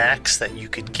snacks that you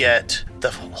could get.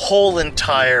 The whole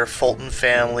entire Fulton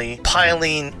family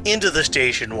piling into the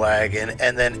station wagon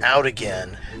and then out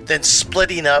again, then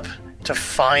splitting up to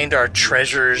find our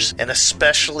treasures, and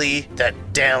especially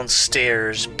that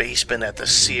downstairs basement at the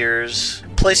Sears.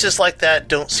 Places like that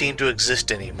don't seem to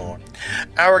exist anymore.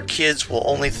 Our kids will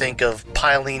only think of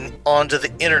piling onto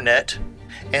the internet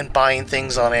and buying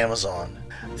things on Amazon.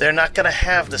 They're not going to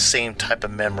have the same type of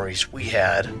memories we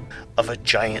had of a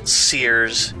giant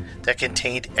Sears that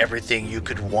contained everything you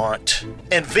could want.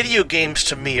 And video games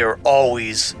to me are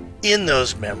always in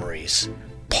those memories,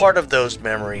 part of those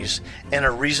memories, and a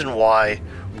reason why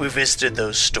we visited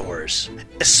those stores,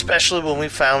 especially when we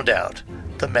found out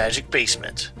the magic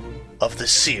basement of the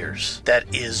Sears that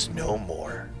is no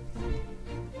more.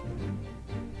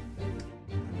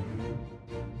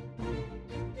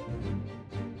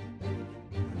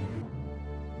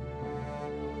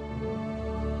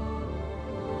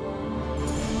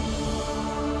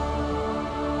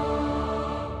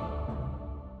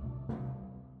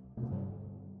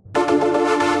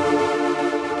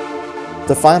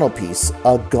 The final piece,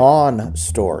 a Gone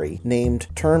story named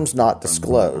Terms Not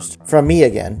Disclosed. From me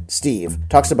again, Steve,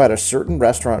 talks about a certain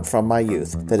restaurant from my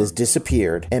youth that has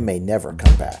disappeared and may never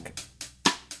come back.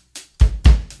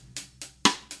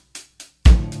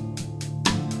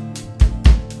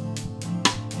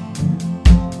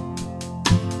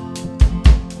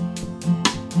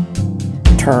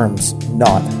 Terms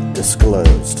Not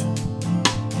Disclosed.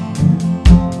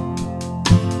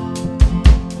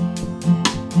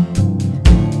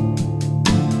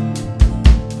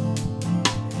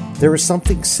 There is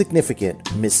something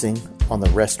significant missing on the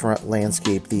restaurant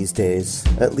landscape these days,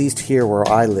 at least here where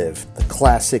I live, the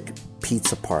classic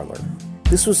pizza parlor.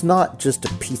 This was not just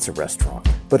a pizza restaurant,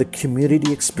 but a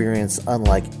community experience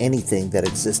unlike anything that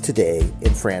exists today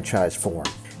in franchise form.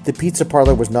 The Pizza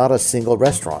Parlor was not a single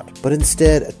restaurant, but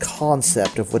instead a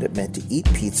concept of what it meant to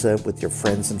eat pizza with your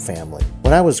friends and family.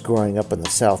 When I was growing up in the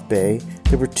South Bay,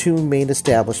 there were two main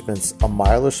establishments a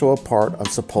mile or so apart on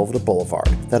Sepulveda Boulevard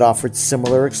that offered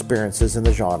similar experiences in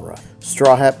the genre: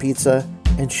 Straw Hat Pizza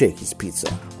and Shakey's Pizza.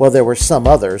 While there were some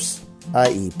others,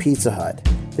 i.e. Pizza Hut,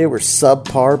 they were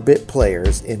subpar bit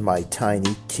players in my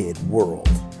tiny kid world.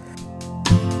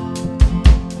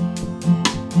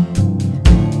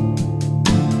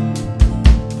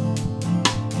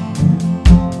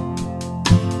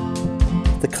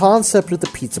 The concept of the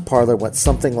Pizza Parlor went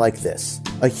something like this: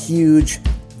 a huge,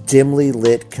 dimly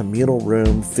lit communal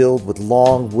room filled with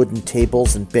long wooden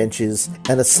tables and benches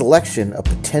and a selection of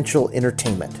potential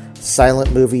entertainment: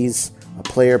 silent movies, a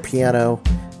player piano,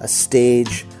 a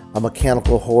stage, a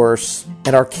mechanical horse,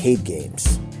 and arcade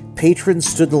games. Patrons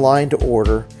stood in line to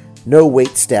order. No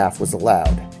wait staff was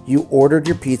allowed. You ordered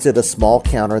your pizza at a small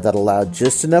counter that allowed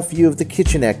just enough view of the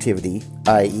kitchen activity,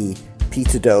 i.e.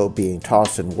 pizza dough being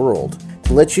tossed and whirled,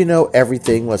 to let you know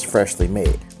everything was freshly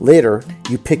made. Later,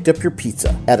 you picked up your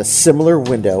pizza at a similar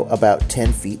window about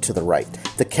 10 feet to the right.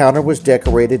 The counter was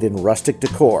decorated in rustic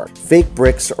decor, fake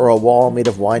bricks or a wall made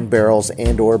of wine barrels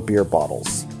and or beer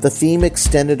bottles. The theme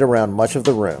extended around much of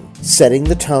the room, setting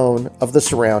the tone of the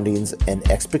surroundings and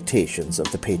expectations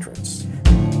of the patrons.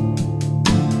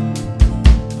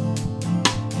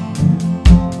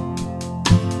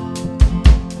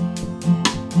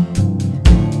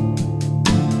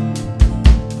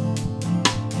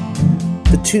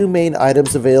 The two main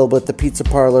items available at the Pizza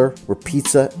Parlor were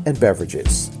pizza and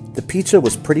beverages. The pizza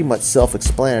was pretty much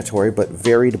self-explanatory but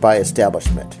varied by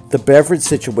establishment. The beverage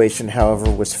situation,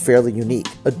 however, was fairly unique.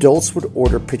 Adults would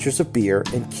order pitchers of beer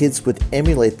and kids would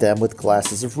emulate them with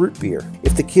glasses of root beer.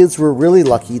 If the kids were really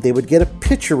lucky, they would get a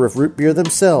pitcher of root beer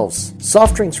themselves.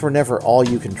 Soft drinks were never all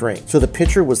you can drink, so the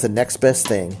pitcher was the next best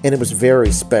thing, and it was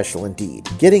very special indeed.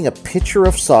 Getting a pitcher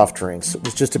of soft drinks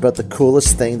was just about the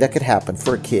coolest thing that could happen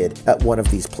for a kid at one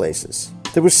of these places.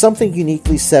 There was something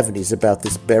uniquely 70s about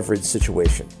this beverage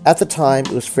situation. At the time,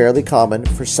 it was fairly common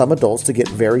for some adults to get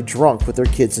very drunk with their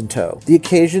kids in tow. The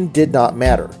occasion did not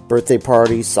matter. Birthday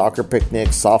parties, soccer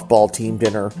picnics, softball team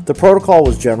dinner, the protocol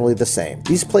was generally the same.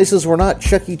 These places were not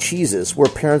Chuck E. Cheese's where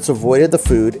parents avoided the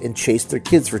food and chased their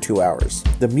kids for 2 hours.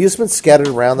 The amusement scattered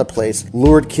around the place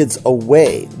lured kids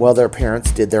away while their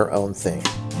parents did their own thing.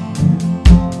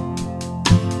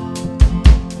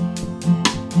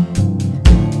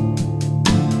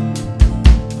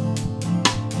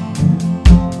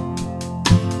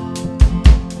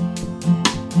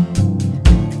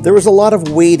 There was a lot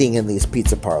of waiting in these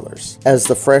pizza parlors, as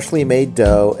the freshly made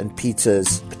dough and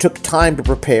pizzas took time to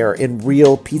prepare in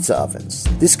real pizza ovens.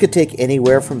 This could take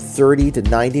anywhere from 30 to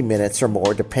 90 minutes or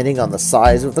more depending on the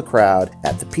size of the crowd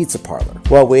at the pizza parlor.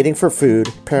 While waiting for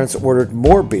food, parents ordered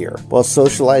more beer while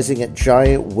socializing at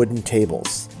giant wooden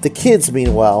tables. The kids,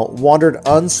 meanwhile, wandered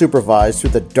unsupervised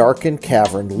through the darkened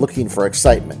cavern looking for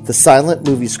excitement. The silent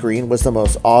movie screen was the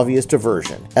most obvious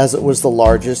diversion, as it was the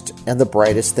largest and the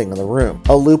brightest thing in the room.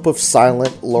 A loop of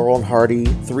silent Laurel and Hardy,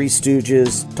 Three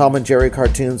Stooges, Tom and Jerry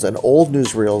cartoons, and old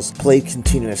newsreels played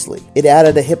continuously. It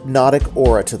added a hypnotic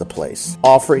aura to the place,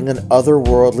 offering an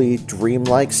otherworldly,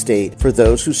 dreamlike state for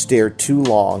those who stared too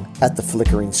long at the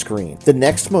flickering screen. The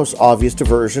next most obvious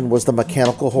diversion was the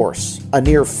mechanical horse, a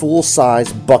near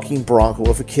full-size bucking bronco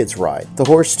of a kid's ride. The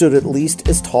horse stood at least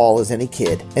as tall as any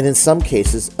kid, and in some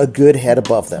cases, a good head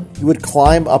above them. You would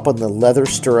climb up on the leather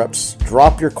stirrups,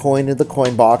 drop your coin in the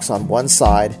coin box on one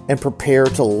side, and prepare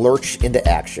to lurch into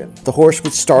action. The horse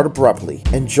would start abruptly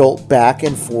and jolt back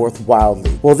and forth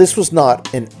wildly. While this was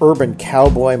not an urban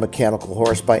cowboy mechanical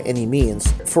horse by any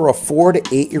means, for a 4 to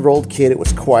 8-year-old kid it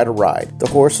was quite a ride. The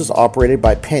horse was operated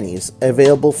by pennies,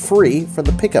 available free from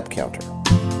the pickup counter.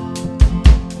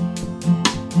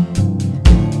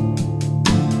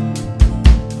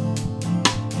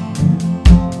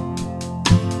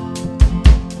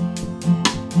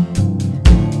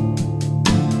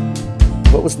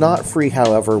 What was not free,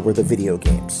 however, were the video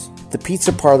games. The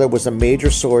Pizza Parlor was a major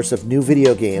source of new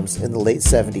video games in the late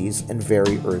 70s and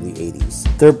very early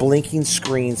 80s. Their blinking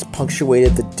screens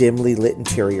punctuated the dimly lit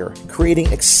interior,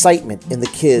 creating excitement in the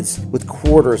kids with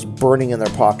quarters burning in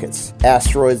their pockets.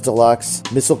 Asteroids Deluxe,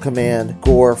 Missile Command,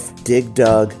 Gorf, Dig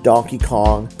Dug, Donkey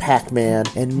Kong, Pac-Man,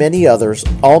 and many others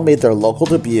all made their local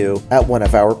debut at one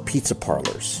of our pizza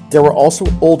parlors. There were also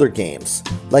older games,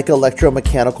 like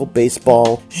electromechanical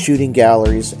baseball, shooting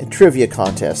galleries, and trivia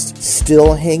contests,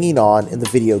 still hanging on in the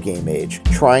video game age,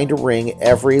 trying to wring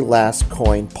every last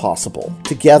coin possible.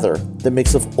 Together, the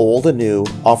mix of old and new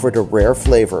offered a rare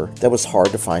flavor that was hard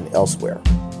to find elsewhere.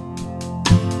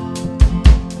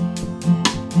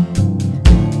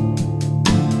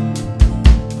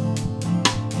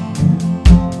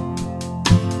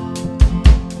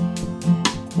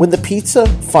 When the pizza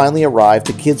finally arrived,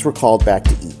 the kids were called back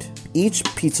to eat. Each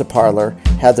pizza parlor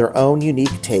had their own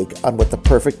unique take on what the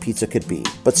perfect pizza could be,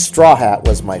 but Straw Hat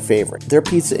was my favorite. Their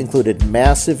pizza included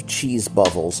massive cheese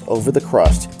bubbles over the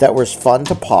crust that were as fun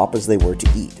to pop as they were to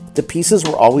eat. The pieces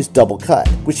were always double cut,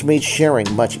 which made sharing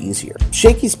much easier.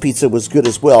 Shakey's pizza was good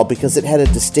as well because it had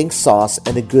a distinct sauce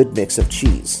and a good mix of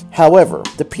cheese. However,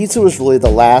 the pizza was really the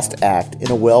last act in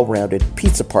a well-rounded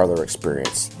pizza parlor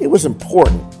experience. It was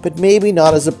important, but maybe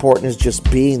not as important as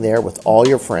just being there with all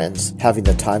your friends, having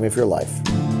the time of your life.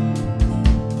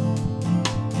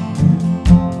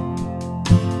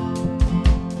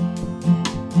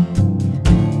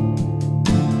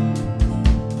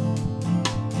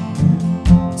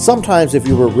 Sometimes, if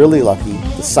you were really lucky,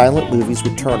 the silent movies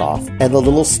would turn off and the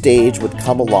little stage would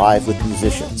come alive with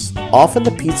musicians. Often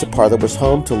the pizza parlor was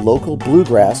home to local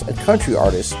bluegrass and country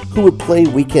artists who would play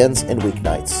weekends and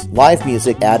weeknights. Live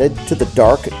music added to the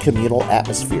dark communal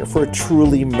atmosphere for a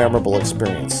truly memorable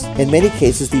experience. In many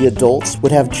cases, the adults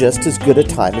would have just as good a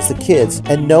time as the kids,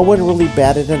 and no one really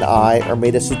batted an eye or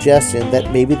made a suggestion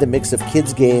that maybe the mix of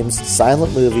kids' games,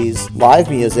 silent movies,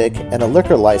 live music, and a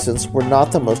liquor license were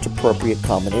not the most appropriate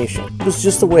combination. It was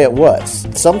just the way it was.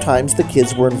 Sometimes the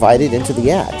kids were invited into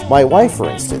the act. My wife, for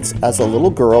instance, as a little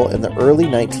girl in the early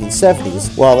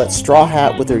 1970s, while at Straw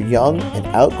Hat with her young and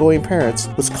outgoing parents,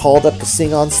 was called up to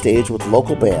sing on stage with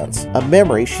local bands, a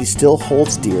memory she still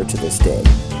holds dear to this day.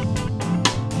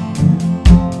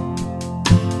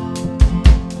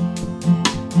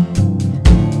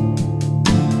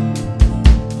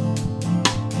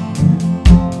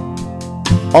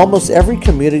 Almost every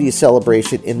community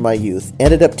celebration in my youth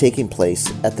ended up taking place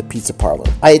at the pizza parlor.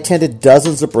 I attended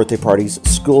dozens of birthday parties,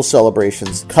 school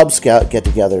celebrations, Cub Scout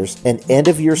get-togethers, and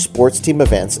end-of-year sports team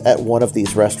events at one of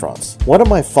these restaurants. One of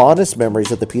my fondest memories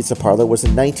of the pizza parlor was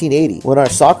in 1980 when our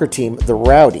soccer team, the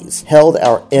Rowdies, held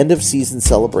our end-of-season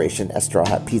celebration at Straw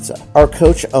Hat Pizza. Our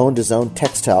coach owned his own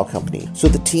textile company, so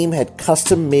the team had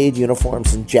custom-made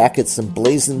uniforms and jackets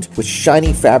emblazoned with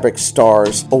shiny fabric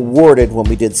stars awarded when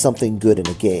we did something good in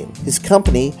a game. His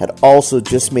company had also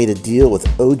just made a deal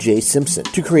with O.J. Simpson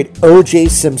to create O.J.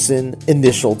 Simpson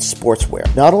initialed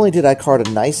sportswear. Not only did I card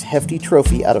a nice hefty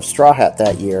trophy out of Straw Hat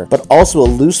that year, but also a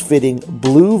loose-fitting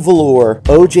blue velour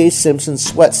O.J. Simpson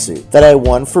sweatsuit that I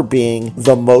won for being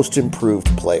the most improved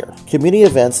player. Community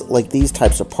events like these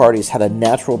types of parties had a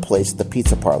natural place at the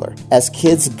pizza parlor. As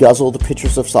kids guzzled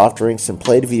pitchers of soft drinks and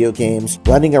played video games,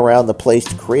 running around the place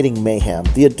creating mayhem,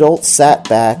 the adults sat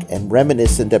back and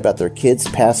reminiscent about their kids'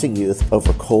 passing youth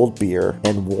over cold beer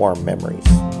and warm memories.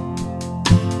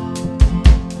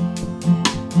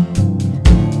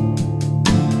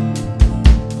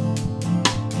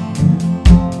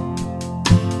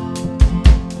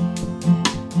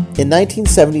 In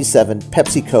 1977,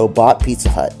 PepsiCo bought Pizza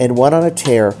Hut and went on a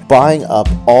tear, buying up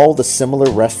all the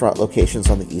similar restaurant locations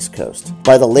on the East Coast.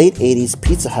 By the late 80s,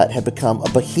 Pizza Hut had become a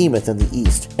behemoth in the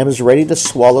East and was ready to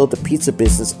swallow the pizza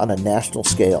business on a national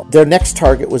scale. Their next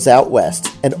target was out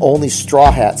west, and only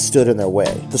Straw Hat stood in their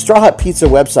way. The Straw Hut Pizza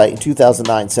website in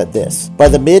 2009 said this: by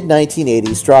the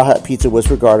mid-1980s, Straw Hut Pizza was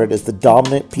regarded as the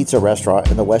dominant pizza restaurant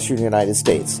in the western United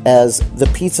States, as the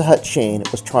Pizza Hut chain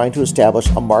was trying to establish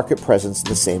a market presence in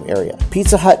the same area.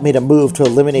 Pizza Hut made a move to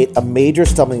eliminate a major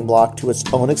stumbling block to its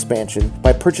own expansion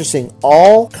by purchasing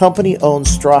all company-owned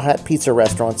Straw Hat Pizza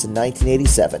restaurants in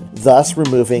 1987, thus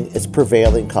removing its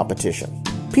prevailing competition.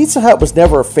 Pizza Hut was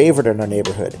never a favorite in our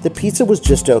neighborhood. The pizza was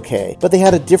just okay, but they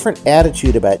had a different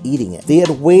attitude about eating it. They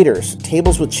had waiters,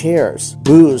 tables with chairs,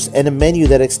 booze, and a menu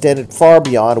that extended far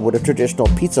beyond what a traditional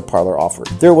pizza parlor offered.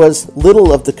 There was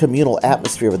little of the communal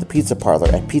atmosphere of the pizza parlor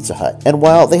at Pizza Hut, and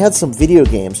while they had some video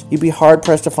games, you'd be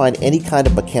hard-pressed to find any kind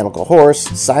of mechanical horse,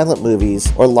 silent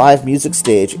movies, or live music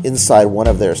stage inside one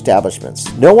of their establishments.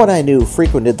 No one I knew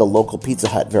frequented the local Pizza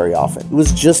Hut very often. It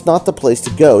was just not the place to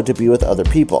go to be with other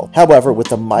people. However, with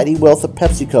the mighty wealth of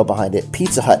PepsiCo behind it,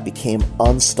 Pizza Hut became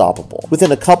unstoppable.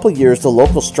 Within a couple years, the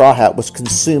local Straw Hat was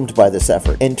consumed by this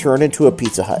effort and turned into a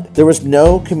Pizza Hut. There was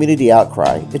no community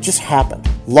outcry. It just happened.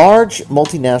 Large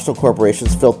multinational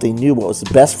corporations felt they knew what was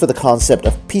best for the concept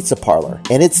of pizza parlor,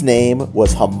 and its name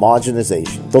was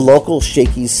homogenization. The local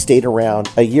Shakey's stayed around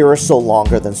a year or so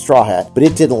longer than Straw Hat, but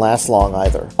it didn't last long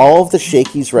either. All of the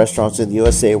Shakey's restaurants in the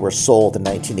USA were sold in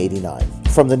 1989.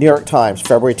 From the New York Times,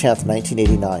 February 10th,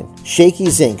 1989.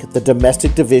 Shakey's Inc., the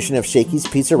domestic division of Shakey's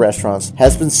Pizza Restaurants,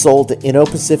 has been sold to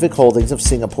Indo-Pacific Holdings of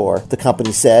Singapore, the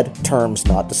company said, terms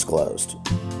not disclosed.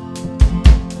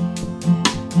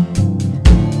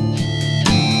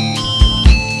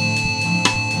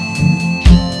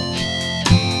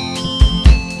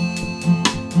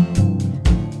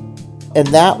 And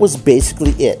that was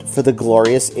basically it for the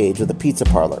glorious age of the pizza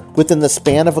parlor. Within the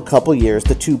span of a couple years,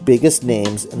 the two biggest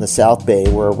names in the South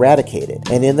Bay were eradicated,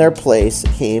 and in their place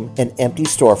came an empty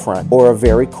storefront or a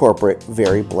very corporate,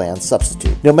 very bland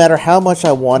substitute. No matter how much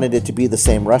I wanted it to be the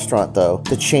same restaurant, though,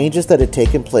 the changes that had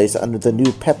taken place under the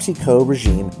new PepsiCo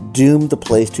regime doomed the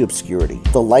place to obscurity.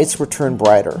 The lights were turned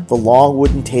brighter, the long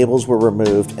wooden tables were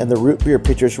removed, and the root beer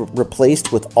pitchers were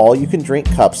replaced with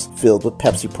all-you-can-drink cups filled with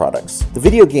Pepsi products. The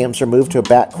video games are moved to a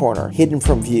back corner, hidden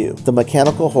from view, the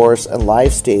mechanical horse and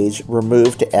live stage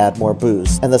removed to add more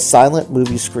booze, and the silent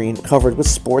movie screen covered with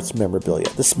sports memorabilia.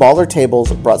 The smaller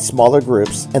tables brought smaller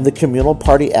groups, and the communal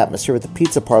party atmosphere of the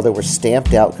pizza parlor were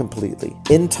stamped out completely.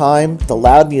 In time, the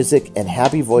loud music and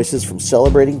happy voices from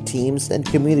celebrating teams and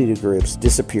community groups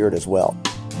disappeared as well.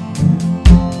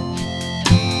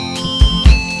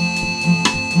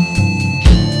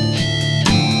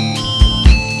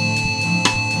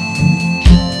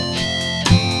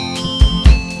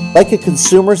 Like a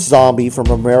consumer zombie from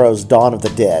Romero's Dawn of the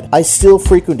Dead, I still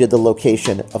frequented the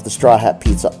location of the Straw Hat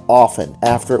Pizza often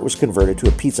after it was converted to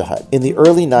a Pizza Hut. In the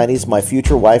early 90s, my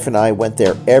future wife and I went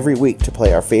there every week to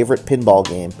play our favorite pinball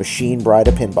game, Machine Bride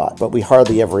of Pinbot, but we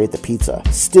hardly ever ate the pizza.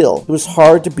 Still, it was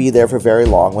hard to be there for very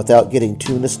long without getting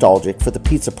too nostalgic for the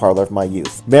pizza parlor of my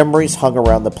youth. Memories hung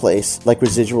around the place like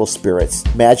residual spirits,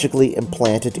 magically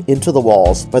implanted into the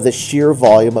walls by the sheer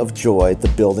volume of joy the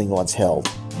building once held.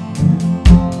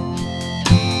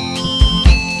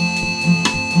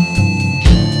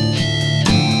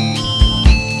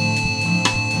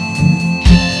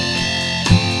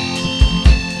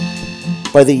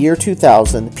 By the year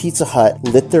 2000, Pizza Hut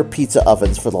lit their pizza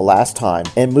ovens for the last time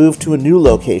and moved to a new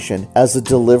location as a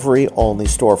delivery-only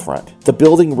storefront. The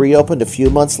building reopened a few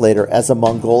months later as a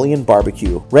Mongolian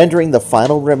barbecue, rendering the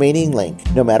final remaining link,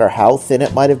 no matter how thin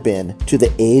it might have been, to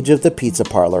the age of the pizza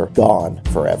parlor gone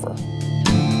forever.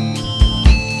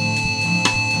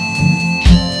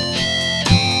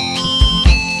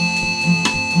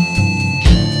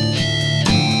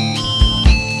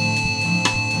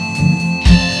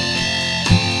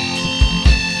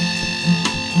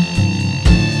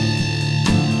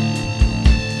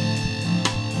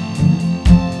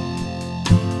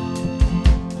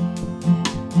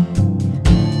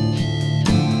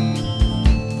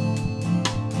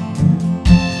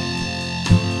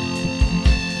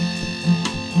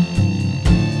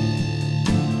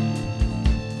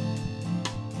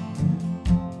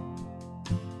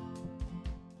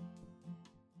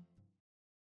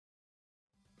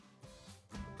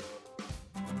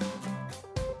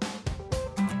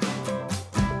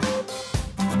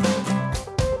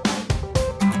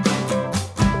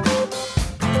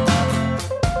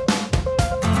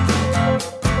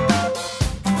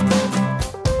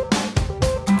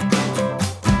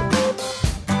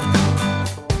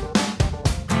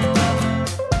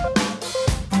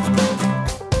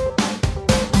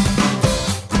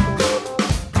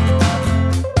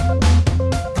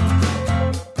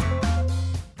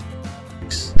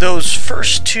 Those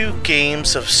first two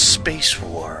games of Space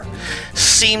War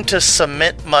seemed to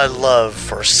cement my love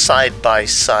for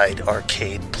side-by-side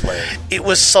arcade play. It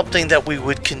was something that we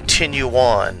would continue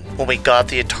on when we got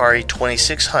the Atari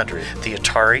 2600, the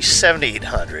Atari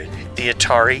 7800, the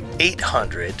Atari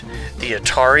 800, the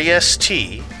Atari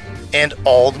ST, and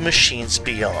all the machines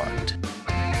beyond.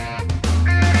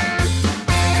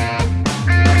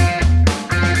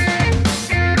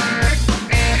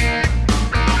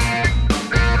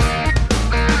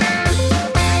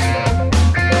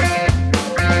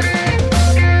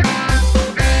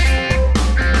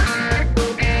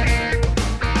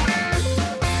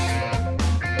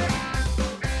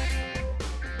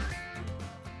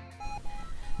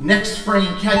 Next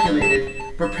frame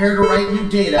calculated. Prepare to write new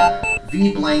data.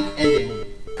 V blank ending.